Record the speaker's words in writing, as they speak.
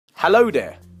Hello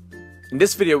there! In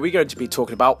this video we're going to be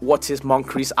talking about what is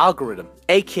Munkres Algorithm,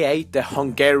 aka the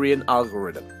Hungarian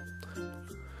Algorithm.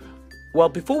 Well,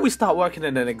 before we start working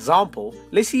on an example,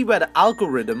 let's see where the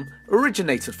algorithm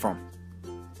originated from.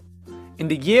 In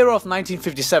the year of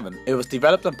 1957, it was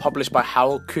developed and published by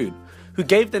Harold Kuhn, who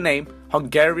gave the name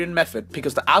Hungarian method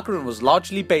because the algorithm was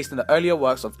largely based on the earlier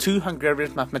works of two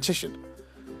Hungarian mathematicians.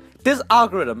 This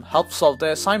algorithm helped solve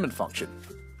the assignment function.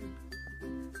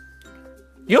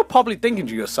 You're probably thinking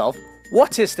to yourself,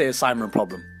 what is the assignment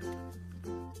problem?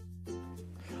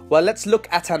 Well, let's look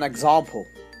at an example.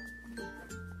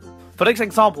 For this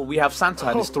example, we have Santa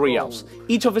and his three elves.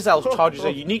 Each of his elves charges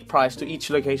a unique price to each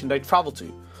location they travel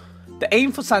to. The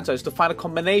aim for Santa is to find a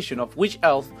combination of which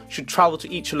elf should travel to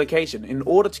each location in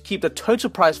order to keep the total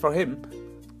price for him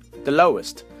the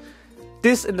lowest.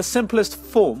 This, in the simplest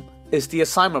form, is the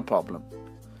assignment problem.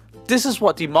 This is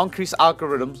what the Munkres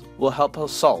algorithm will help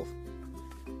us solve.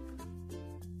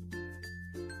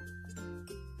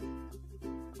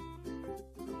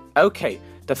 Okay,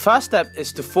 the first step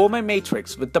is to form a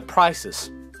matrix with the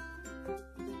prices.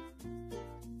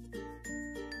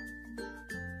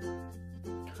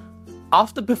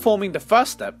 After performing the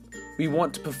first step, we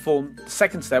want to perform the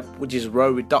second step, which is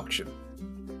row reduction.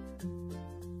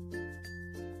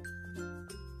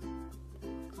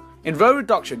 In row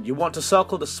reduction, you want to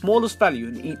circle the smallest value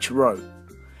in each row,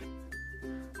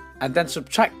 and then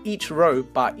subtract each row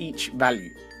by each value.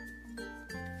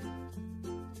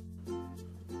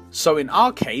 So in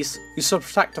our case, we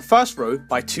subtract the first row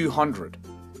by 200.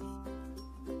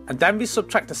 And then we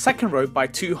subtract the second row by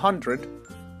 200.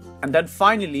 And then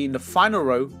finally, in the final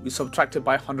row, we subtract it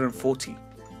by 140.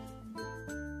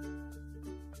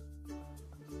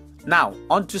 Now,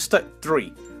 on to step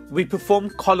 3. We perform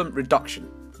column reduction.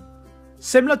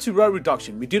 Similar to row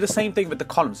reduction, we do the same thing with the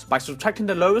columns by subtracting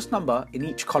the lowest number in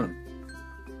each column.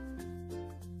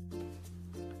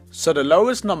 So the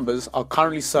lowest numbers are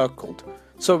currently circled.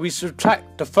 So we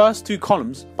subtract the first two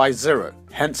columns by 0,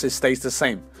 hence it stays the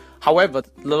same. However,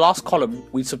 the last column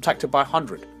we subtracted by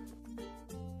 100.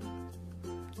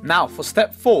 Now for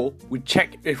step 4, we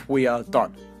check if we are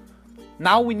done.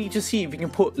 Now we need to see if we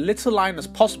can put little lines as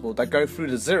possible that go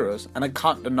through the zeros and then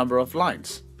count the number of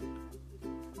lines.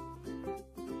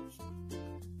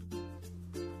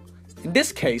 In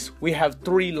this case, we have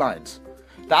 3 lines.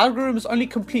 The algorithm is only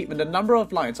complete when the number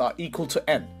of lines are equal to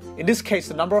n. In this case,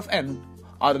 the number of n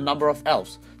are the number of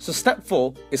elves, so step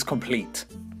 4 is complete.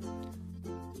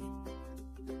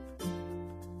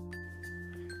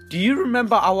 Do you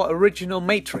remember our original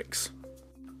matrix?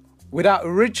 With our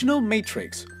original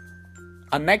matrix,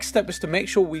 our next step is to make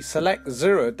sure we select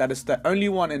 0 that is the only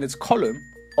one in its column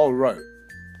or row.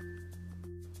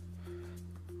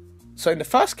 So in the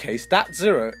first case, that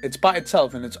 0 is by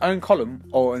itself in its own column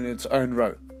or in its own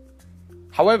row.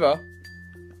 However,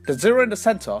 the 0 in the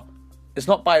center is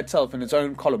not by itself in its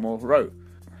own column or row,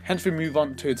 hence we move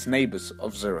on to its neighbours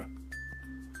of 0.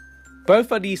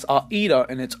 Both of these are either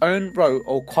in its own row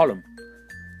or column,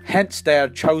 hence they are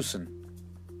chosen.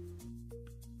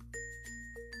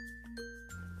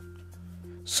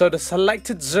 So the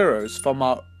selected zeros from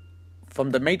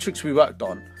the matrix we worked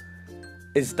on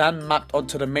is then mapped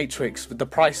onto the matrix with the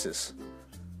prices.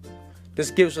 This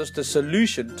gives us the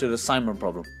solution to the assignment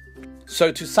problem.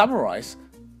 So to summarize,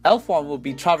 Elf 1 will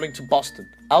be travelling to Boston,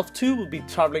 Elf 2 will be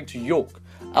travelling to York,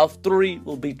 Elf 3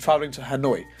 will be travelling to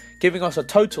Hanoi, giving us a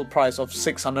total price of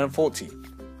 640.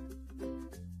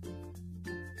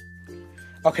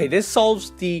 Okay, this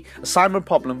solves the assignment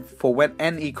problem for when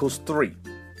n equals 3.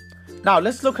 Now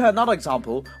let's look at another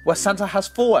example where Santa has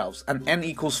 4 elves and n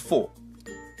equals 4.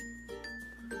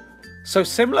 So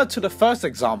similar to the first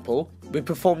example, we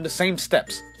perform the same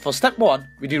steps. For step 1,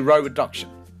 we do row reduction.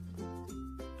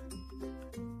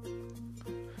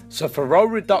 So for row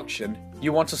reduction,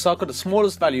 you want to circle the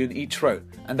smallest value in each row,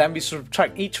 and then we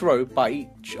subtract each row by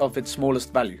each of its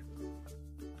smallest value.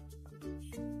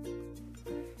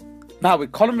 Now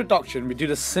with column reduction, we do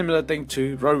the similar thing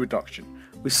to row reduction.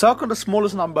 We circle the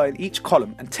smallest number in each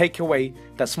column and take away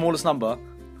that smallest number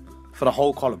for the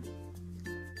whole column.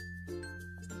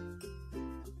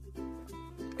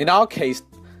 In our case,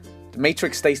 the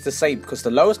matrix stays the same because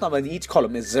the lowest number in each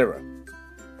column is 0.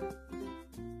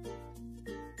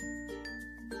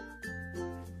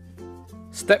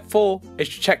 Step 4 is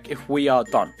to check if we are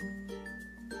done.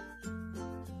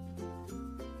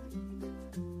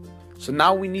 So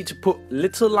now we need to put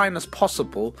little lines as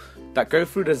possible that go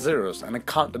through the zeros and then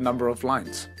count the number of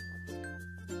lines.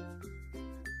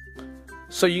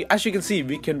 So as you can see,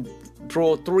 we can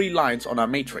draw 3 lines on our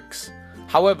matrix.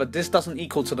 However, this doesn't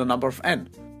equal to the number of n.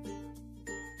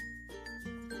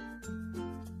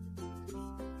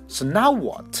 So now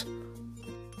what?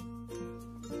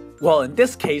 Well, in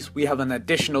this case, we have an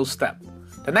additional step.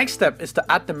 The next step is to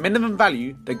add the minimum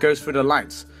value that goes through the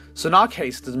lines. So in our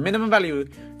case, the minimum value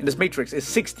in this matrix is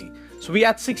 60. So we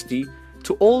add 60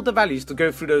 to all the values that go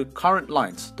through the current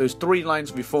lines, those 3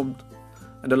 lines we formed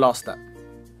in the last step.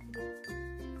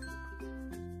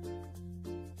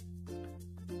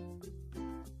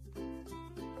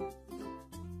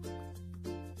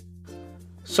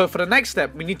 So for the next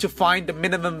step, we need to find the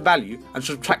minimum value and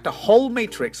subtract the whole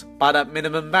matrix by that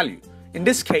minimum value. In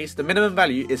this case, the minimum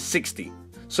value is 60.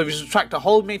 So we subtract the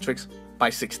whole matrix by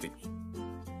 60.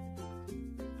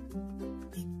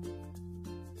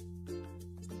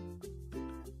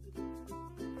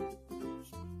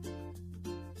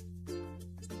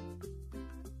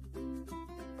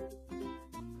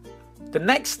 The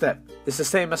next step is the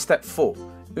same as step 4.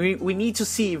 We need to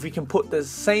see if we can put the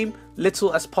same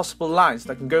little as possible lines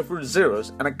that can go through the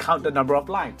zeros and count the number of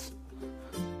lines.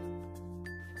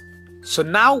 So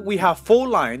now we have 4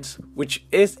 lines, which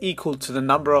is equal to the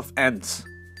number of ends.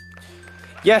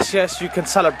 Yes, you can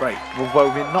celebrate, but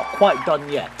we're not quite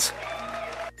done yet.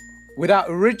 With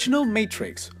our original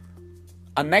matrix,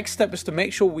 our next step is to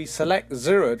make sure we select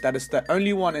 0 that is the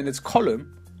only one in its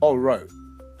column or row.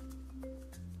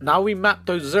 Now we map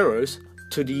those zeros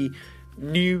to the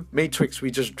new matrix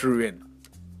we just drew in.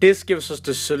 This gives us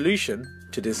the solution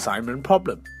to this assignment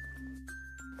problem.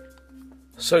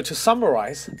 So to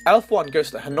summarize, ELF1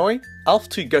 goes to Hanoi,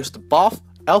 ELF2 goes to Bath,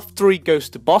 ELF3 goes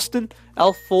to Boston,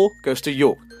 ELF4 goes to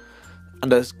York,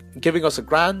 and that's giving us a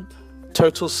grand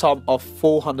total sum of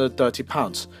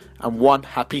 £430 and 1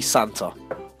 happy Santa.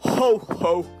 Ho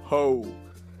ho ho!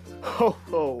 Ho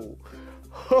ho!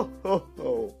 Ho ho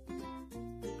ho!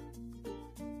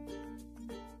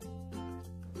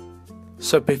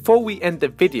 So before we end the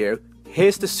video,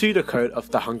 here's the pseudocode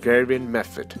of the Hungarian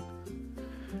method.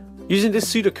 Using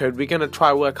this pseudocode, we're going to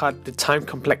try to work out the time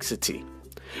complexity.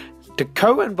 The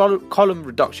row and column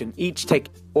reduction each take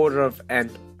order of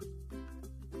n.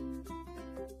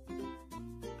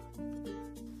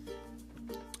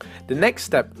 The next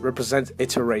step represents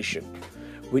iteration.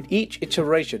 With each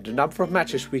iteration, the number of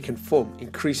matches we can form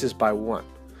increases by 1.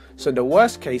 So in the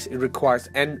worst case, it requires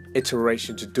n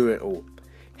iteration to do it all.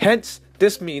 Hence,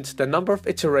 this means the number of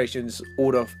iterations is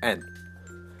order of n.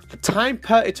 The time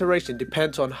per iteration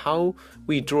depends on how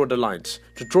we draw the lines.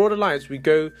 To draw the lines, we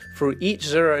go through each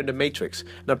zero in the matrix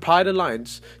and apply the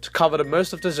lines to cover the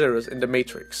most of the zeros in the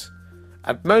matrix.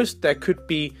 At most, there could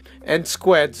be n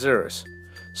squared zeros.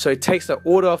 So it takes the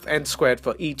order of n squared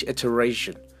for each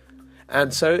iteration.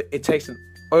 And so it takes an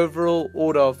overall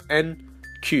order of n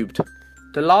cubed.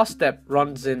 The last step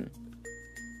runs in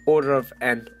order of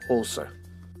n also.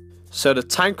 So the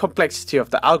time complexity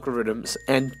of the algorithm is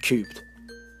n cubed.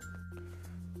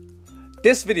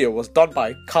 This video was done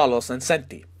by Carlos and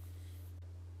Senti.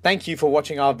 Thank you for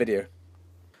watching our video.